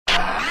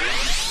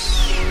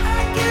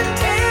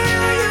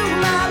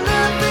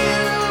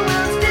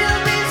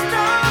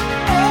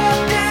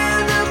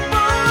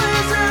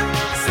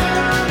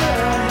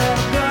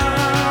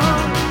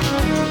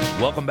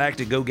Welcome back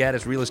to Go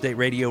Gaddis Real Estate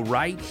Radio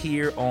right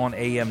here on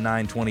AM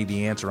 920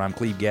 The Answer. I'm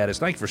Cleve Gaddis.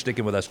 Thanks for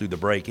sticking with us through the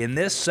break. In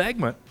this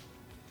segment,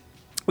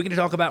 we're going to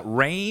talk about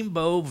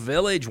Rainbow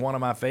Village, one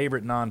of my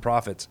favorite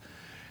nonprofits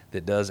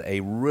that does a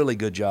really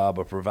good job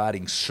of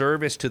providing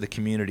service to the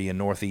community in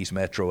Northeast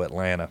Metro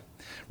Atlanta.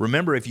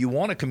 Remember, if you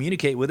want to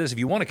communicate with us, if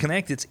you want to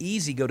connect, it's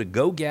easy. Go to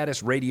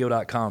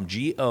GoGaddisRadio.com,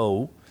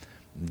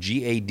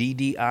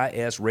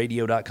 GoGaddis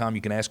Radio.com.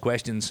 You can ask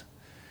questions.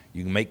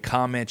 You can make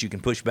comments, you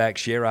can push back,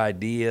 share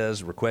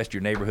ideas, request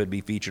your neighborhood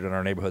be featured in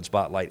our Neighborhood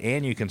Spotlight,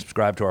 and you can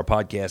subscribe to our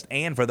podcast.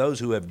 And for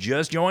those who have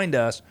just joined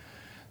us,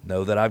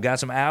 know that I've got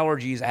some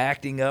allergies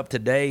acting up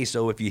today,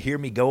 so if you hear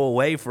me go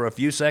away for a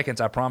few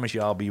seconds, I promise you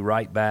I'll be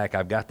right back.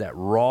 I've got that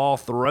raw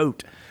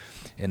throat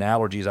and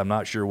allergies. I'm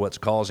not sure what's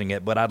causing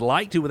it, but I'd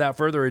like to, without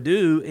further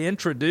ado,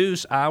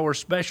 introduce our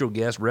special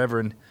guest,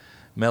 Reverend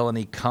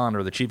Melanie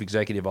Conner, the Chief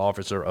Executive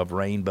Officer of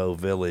Rainbow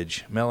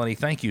Village. Melanie,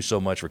 thank you so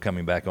much for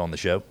coming back on the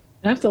show.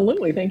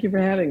 Absolutely. Thank you for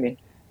having me.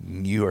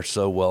 You are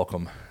so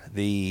welcome.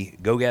 The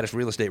Go Gaddis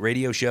Real Estate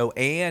Radio Show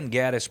and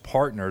Gaddis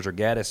Partners, or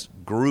Gaddis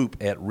Group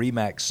at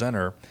RE/MAX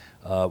Center,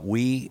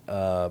 we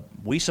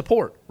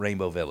support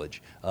Rainbow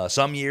Village.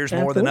 Some years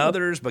more than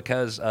others,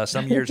 because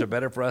some years are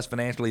better for us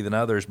financially than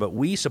others, but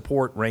we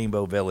support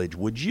Rainbow Village.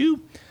 Would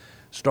you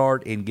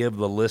start and give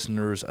the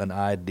listeners an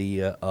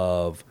idea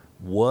of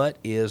what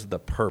is the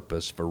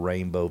purpose for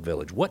Rainbow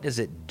Village? What does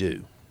it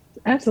do?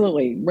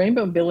 Absolutely.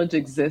 Rainbow Village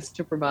exists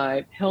to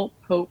provide help,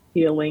 hope,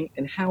 healing,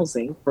 and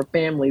housing for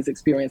families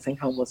experiencing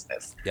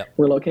homelessness. Yep.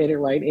 We're located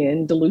right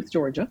in Duluth,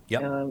 Georgia,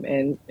 yep.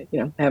 And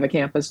have a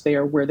campus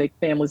there where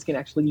families can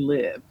actually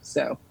live.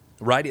 So,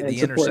 right at the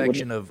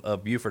intersection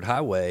of Buford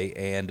Highway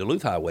and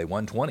Duluth Highway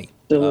 120.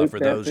 Duluth, for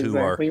those who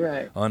exactly are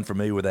right.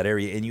 unfamiliar with that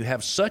area, and you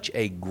have such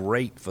a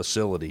great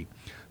facility.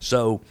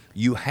 So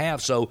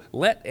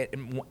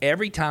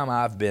every time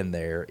I've been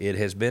there, it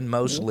has been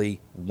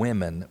mostly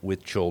women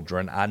with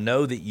children. I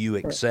know that you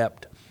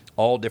accept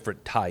all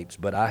different types,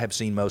 but I have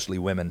seen mostly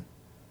women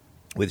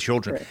with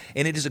children. Right.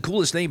 And it is the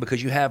coolest thing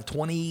because you have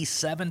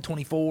 27,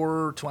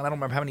 24, 20, I don't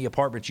remember how many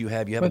apartments you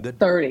have. You have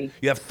 30.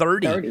 You have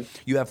 30.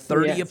 You have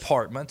 30 yes.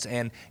 apartments.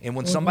 And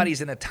when somebody's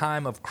in a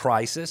time of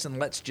crisis, and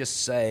let's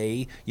just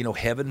say,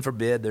 heaven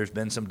forbid, there's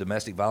been some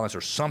domestic violence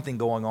or something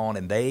going on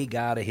and they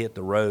got to hit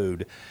the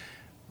road,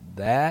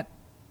 that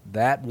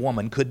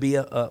woman could be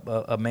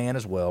a man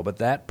as well, but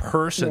that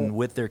person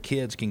with their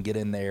kids can get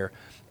in there,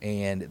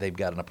 and they've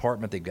got an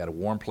apartment, they've got a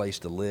warm place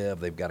to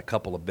live, they've got a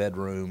couple of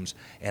bedrooms,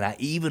 and I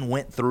even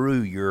went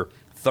through your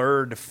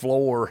third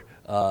floor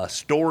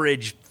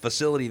storage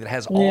facility that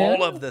has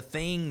all of the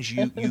things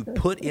you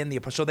put in the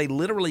apartment. So they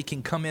literally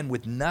can come in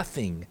with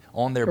nothing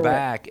on their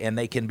back, and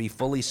they can be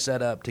fully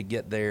set up to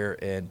get there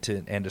and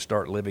to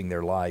start living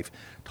their life.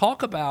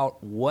 Talk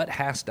about what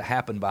has to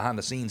happen behind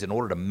the scenes in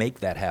order to make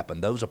that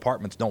happen. Those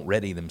apartments don't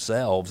ready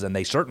themselves, and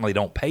they certainly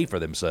don't pay for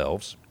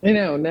themselves.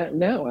 No,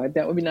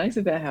 that would be nice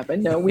if that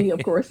happened. No, we,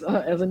 of course,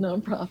 as a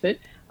nonprofit,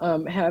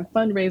 have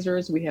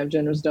fundraisers. We have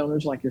generous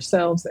donors like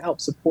yourselves that help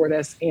support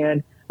us,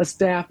 and a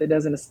staff that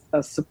does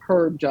a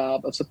superb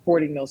job of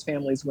supporting those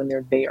families when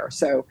they're there.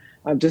 So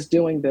I'm just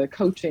doing the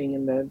coaching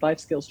and the life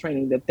skills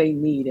training that they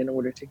need in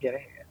order to get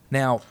ahead.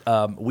 Now,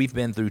 we've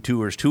been through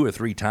tours 2 or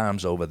 3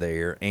 times over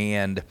there,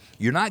 and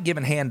you're not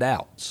giving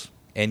handouts.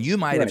 And you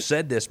might have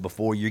said this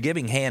before, you're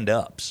giving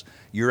hand-ups.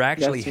 You're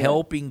actually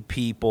helping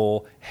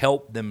people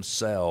help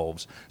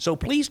themselves. So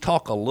please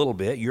talk a little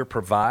bit. You're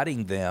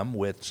providing them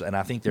with, and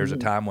I think there's a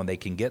time when they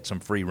can get some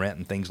free rent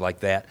and things like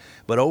that.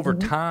 But over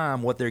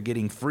time, what they're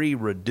getting free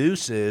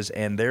reduces,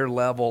 and their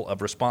level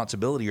of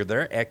responsibility or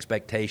their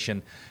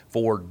expectation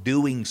for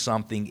doing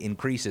something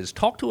increases.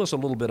 Talk to us a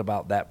little bit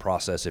about that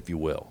process, if you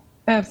will.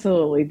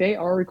 Absolutely. They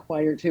are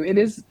required to. It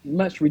is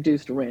much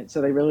reduced rent.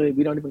 So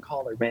we don't even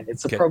call it rent.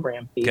 It's a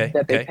program fee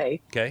that they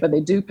pay. But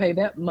they do pay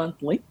that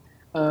monthly.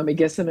 It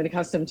gets them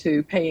accustomed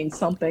to paying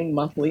something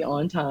monthly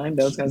on time,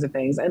 those kinds of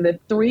things. And the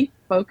 3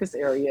 focus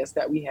areas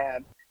that we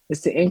have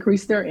is to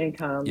increase their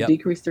income,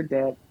 decrease their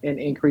debt, and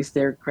increase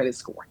their credit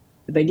score.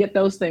 If they get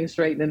those things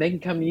straight, then they can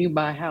come to you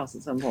buy a house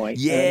at some point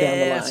down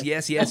the line.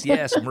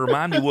 Yes.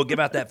 Remind me, we'll give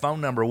out that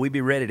phone number. We'd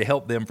be ready to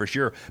help them for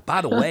sure.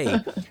 By the way,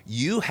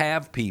 you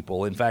have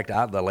people, in fact,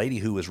 the lady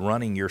who was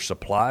running your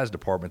supplies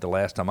department the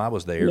last time I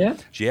was there,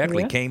 she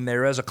actually came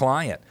there as a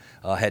client,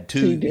 had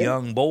 2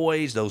 young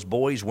boys. Those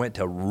boys went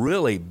to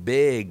really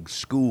big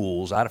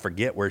schools. I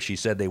forget where she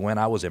said they went.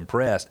 I was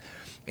impressed.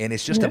 And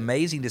it's just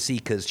amazing to see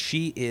because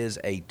she is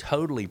a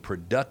totally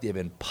productive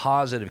and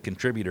positive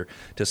contributor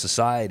to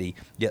society.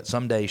 Yet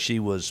someday she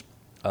was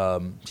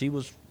low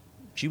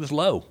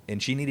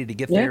and she needed to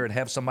get there and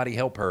have somebody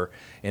help her.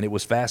 And it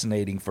was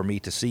fascinating for me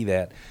to see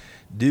that.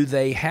 Do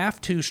they have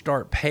to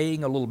start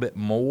paying a little bit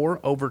more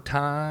over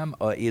time?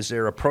 Is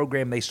there a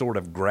program they sort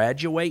of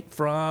graduate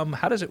from?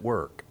 How does it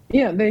work?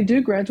 Yeah, they do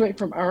graduate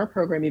from our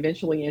program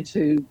eventually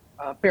into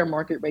fair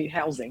market rate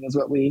housing is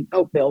what we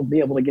hope they'll be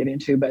able to get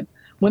into. But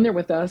when they're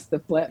with us,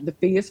 the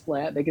fee is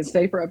flat. They can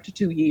stay for up to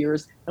 2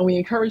 years, and we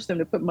encourage them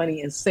to put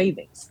money in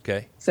savings.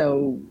 Okay.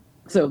 So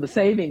the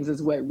savings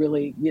is what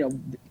really,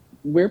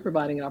 we're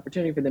providing an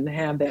opportunity for them to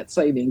have that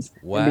savings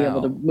and be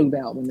able to move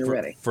out when they're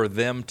ready. For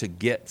them to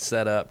get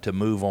set up to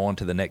move on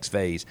to the next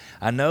phase.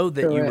 I know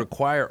that you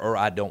require, or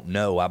I don't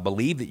know, I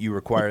believe that you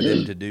require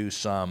them to do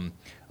some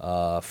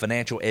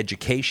financial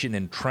education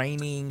and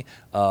training.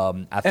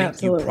 I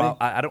think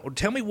I don't.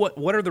 Tell me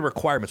what are the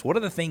requirements? What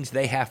are the things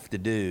they have to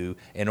do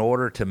in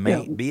order to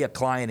be a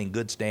client in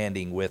good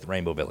standing with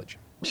Rainbow Village?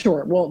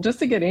 Sure. Well, just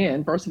to get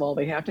in, first of all,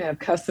 they have to have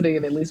custody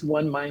of at least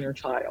one minor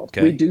child.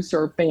 Okay. We do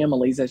serve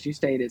families, as you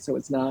stated, so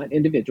it's not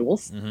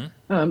individuals.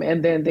 Mm-hmm.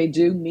 And then they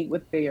do meet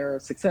with their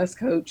success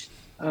coach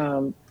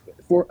for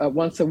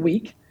once a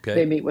week. Okay.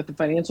 They meet with the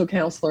financial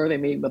counselor. They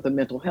meet with the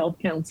mental health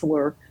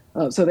counselor.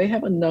 So they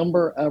have a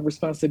number of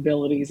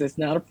responsibilities. It's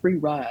not a free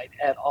ride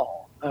at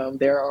all.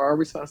 There are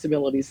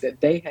responsibilities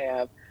that they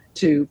have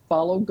to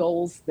follow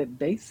goals that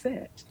they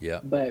set.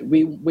 Yeah. But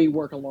we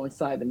work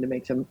alongside them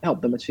to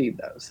help them achieve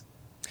those.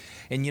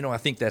 And, I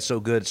think that's so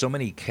good. So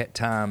many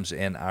times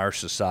in our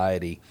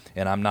society,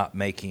 and I'm not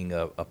making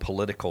a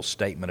political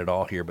statement at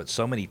all here, but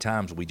so many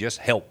times we just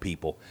help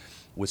people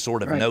with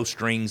sort of no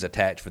strings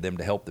attached for them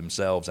to help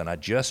themselves, and I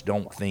just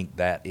don't think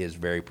that is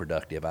very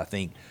productive. I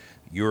think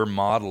your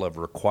model of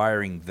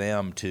requiring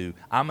them to,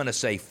 I'm going to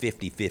say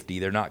 50-50,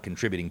 they're not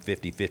contributing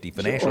 50-50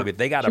 financially, but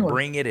they got to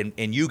bring it,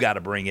 and you got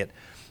to bring it.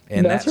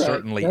 And that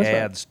certainly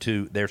adds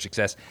to their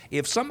success.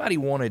 If somebody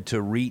wanted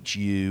to reach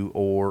you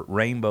or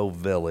Rainbow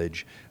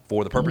Village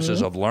for the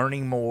purposes of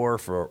learning more,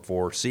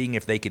 for seeing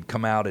if they could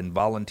come out and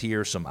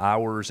volunteer some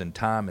hours and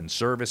time and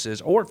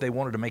services, or if they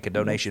wanted to make a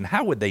donation,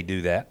 how would they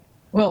do that?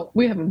 Well,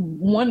 we have a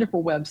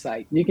wonderful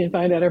website. You can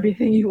find out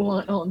everything you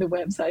want on the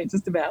website,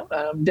 just about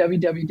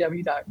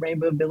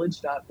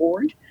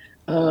www.rainbowvillage.org.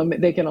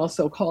 They can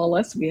also call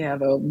us. We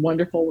have a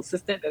wonderful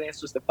assistant that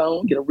answers the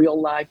phone, get a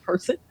real live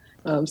person.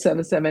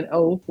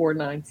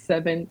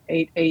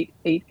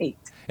 770-497-8888.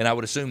 And I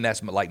would assume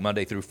that's like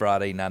Monday through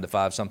Friday, 9 to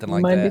 5, something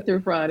like Monday that? Monday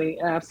through Friday,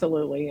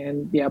 absolutely.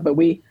 And but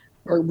we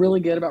are really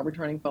good about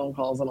returning phone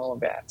calls and all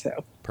of that.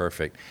 So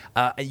perfect.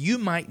 You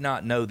might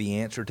not know the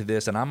answer to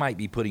this, and I might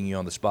be putting you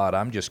on the spot.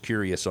 I'm just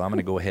curious, so I'm going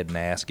to go ahead and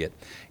ask it.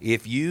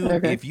 If you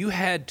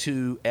had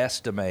to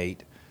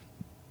estimate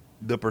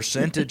the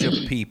percentage of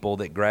people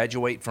that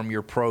graduate from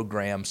your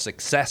program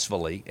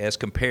successfully as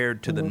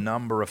compared to the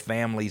number of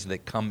families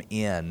that come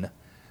in,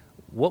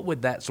 what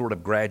would that sort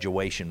of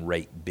graduation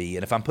rate be?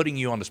 And if I'm putting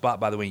you on the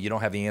spot, by the way, you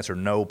don't have the answer,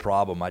 no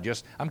problem.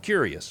 I'm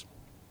curious.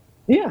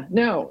 Yeah,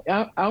 no,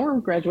 our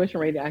graduation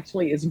rate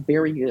actually is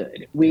very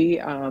good. We,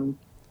 I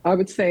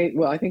would say,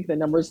 I think the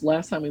numbers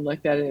last time we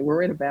looked at it,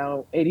 we're at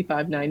about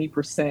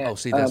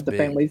 85-90% of the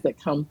families that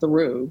come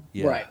through.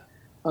 Yeah. Right.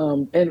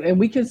 And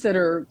we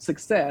consider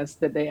success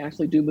that they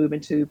actually do move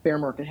into fair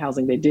market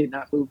housing. They did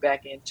not move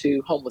back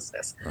into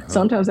homelessness.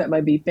 Sometimes that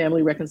might be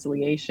family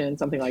reconciliation,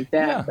 something like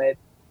that, but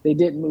they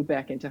didn't move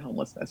back into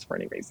homelessness for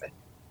any reason.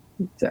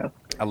 So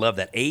I love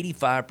that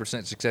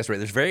 85% success rate.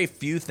 There's very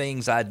few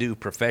things I do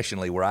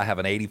professionally where I have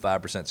an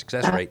 85%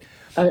 success rate.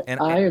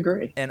 I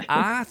agree. And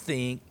I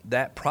think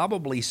that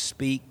probably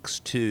speaks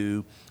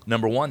to,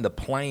 number one, the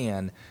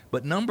plan,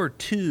 but number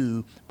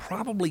two,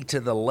 probably to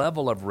the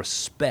level of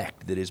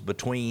respect that is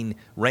between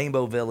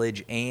Rainbow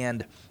Village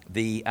and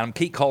I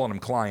keep calling them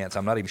clients.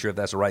 I'm not even sure if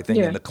that's the right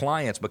thing. And the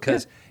clients,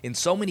 because in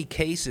so many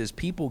cases,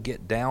 people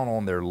get down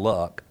on their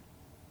luck.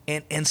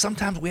 And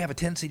sometimes we have a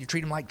tendency to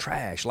treat them like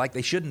trash, like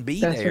they shouldn't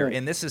be there. Right.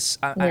 And this is,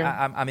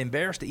 I'm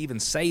embarrassed to even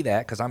say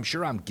that because I'm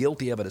sure I'm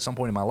guilty of it at some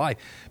point in my life.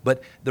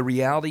 But the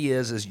reality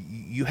is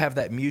you have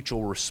that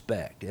mutual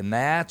respect, and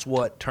that's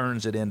what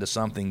turns it into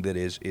something that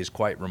is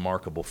quite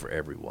remarkable for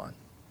everyone.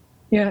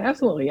 Yeah,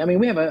 absolutely. I mean,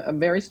 we have a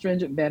very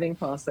stringent vetting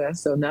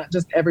process, so not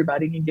just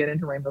everybody can get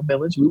into Rainbow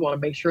Village. We want to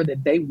make sure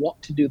that they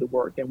want to do the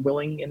work and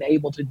willing and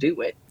able to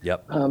do it.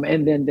 Yep.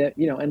 And then that,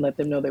 and let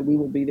them know that we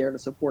will be there to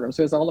support them.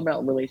 So it's all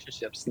about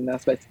relationships, and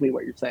that's basically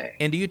what you're saying.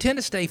 And do you tend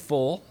to stay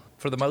full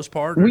for the most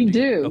part? We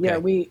do.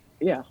 Okay.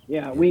 Yeah.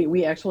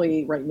 We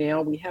actually, right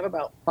now, we have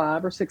about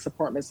 5 or 6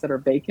 apartments that are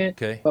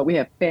vacant, but we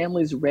have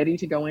families ready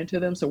to go into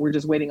them. So we're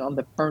just waiting on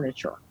the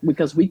furniture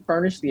because we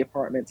furnish the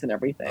apartments and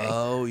everything.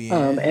 Oh,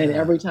 yeah. And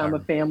every time a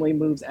family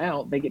moves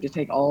out, they get to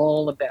take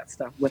all of that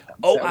stuff with them.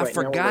 Oh, so I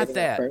forgot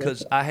that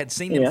because I had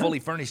seen them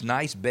fully furnished,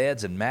 nice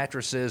beds and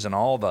mattresses and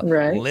all the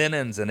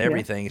linens and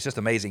everything. It's just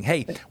amazing.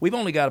 Hey, we've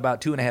only got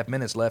about 2.5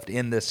 minutes left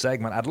in this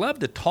segment. I'd love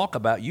to talk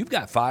about, you've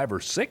got 5 or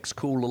 6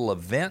 cool little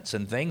events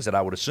and things that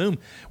I would assume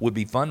would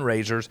be fundraisers.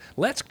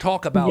 Let's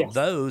talk about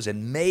those,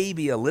 and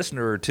maybe a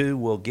listener or two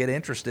will get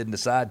interested and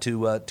decide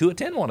to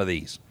attend one of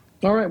these.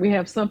 All right, we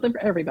have something for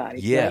everybody.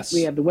 Yes.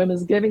 We have the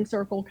Women's Giving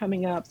Circle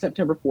coming up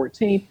September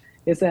 14th.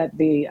 It's at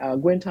the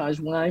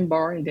Gwintage Wine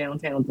Bar in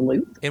downtown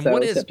Duluth. And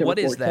what is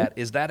that?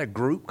 Is that a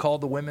group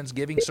called the Women's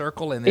Giving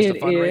Circle, and it's a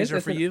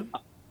fundraiser for you?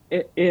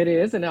 It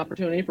is an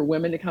opportunity for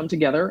women to come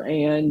together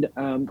and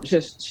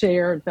just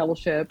share and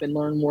fellowship and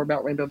learn more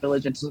about Rainbow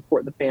Village and to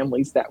support the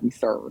families that we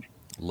serve.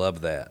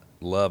 Love that.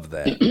 Love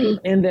that.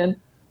 And then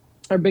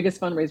our biggest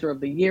fundraiser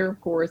of the year,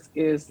 of course,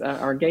 is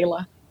our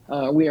gala.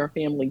 We Are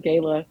Family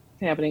Gala,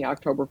 happening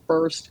October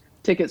 1st.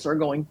 Tickets are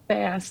going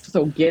fast,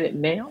 so get it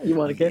now. You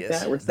want to get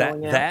that? We're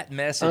selling out. That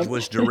message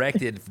was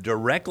directed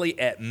directly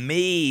at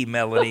me,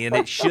 Melanie, and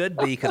it should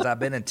be, because I've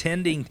been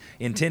intending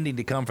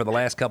to come for the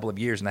last couple of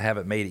years, and I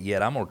haven't made it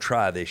yet. I'm going to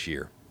try this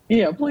year.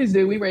 Yeah, please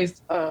do. We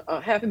raised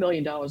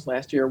 $500,000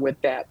 last year with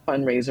that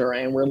fundraiser,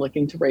 and we're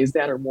looking to raise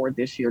that or more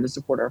this year to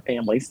support our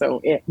family.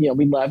 So,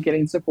 we love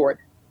getting support.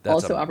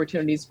 Also,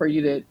 opportunities for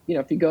you to,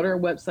 if you go to our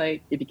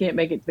website, if you can't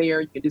make it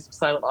there, you can do some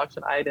silent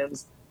auction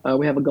items.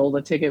 We have a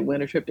golden ticket,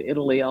 win a trip to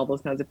Italy, all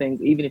those kinds of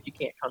things, even if you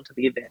can't come to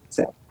the event.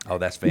 So,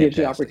 that's fantastic. It gives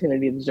you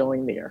opportunity to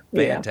join there.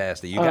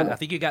 Fantastic. I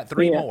think you got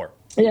three more.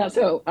 Yeah.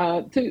 So,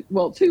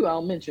 two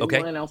I'll mention.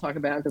 Okay. One I'll talk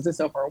about because it's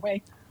so far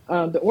away.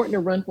 The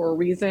Ortner Run for a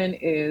Reason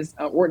is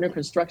Ortner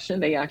Construction.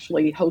 They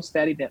actually host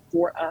that event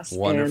for us.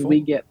 Wonderful. And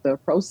we get the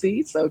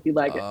proceeds. So if you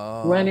like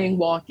running,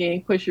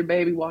 walking, push your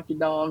baby, walk your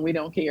dog, we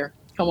don't care.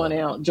 Come on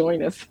out,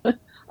 join us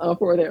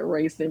for that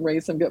race and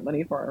raise some good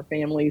money for our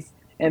families.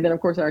 And then, of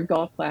course, our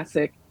Golf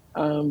Classic,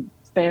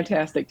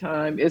 fantastic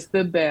time. It's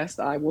the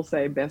best, I will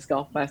say, best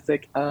golf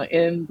classic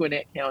in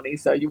Gwinnett County.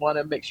 So you want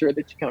to make sure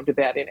that you come to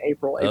that in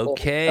April.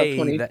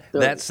 Okay,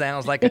 that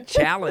sounds like a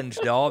challenge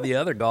to all the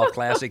other golf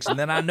classics. And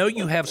then I know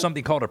you have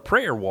something called a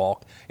prayer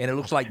walk, and it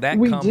looks like that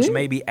comes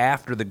maybe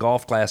after the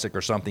golf classic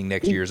or something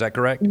next year. Is that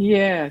correct?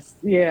 Yes.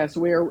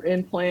 We're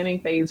in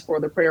planning phase for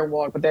the prayer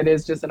walk, but that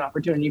is just an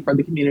opportunity for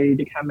the community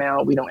to come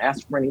out. We don't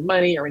ask for any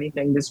money or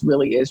anything. This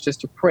really is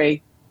just to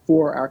pray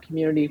for our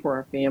community, for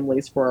our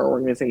families, for our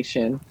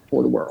organization,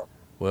 for the world.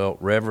 Well,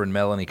 Reverend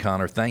Melanie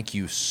Conner, thank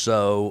you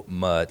so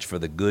much for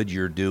the good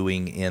you're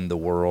doing in the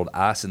world.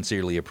 I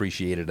sincerely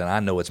appreciate it, and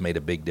I know it's made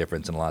a big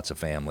difference in lots of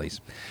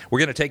families. We're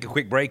going to take a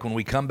quick break. When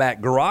we come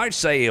back, garage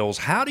sales,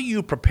 how do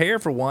you prepare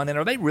for one, and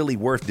are they really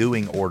worth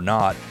doing or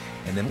not?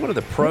 And then what are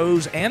the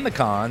pros and the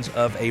cons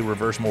of a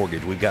reverse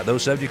mortgage? We've got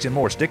those subjects and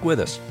more. Stick with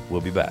us. We'll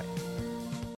be back.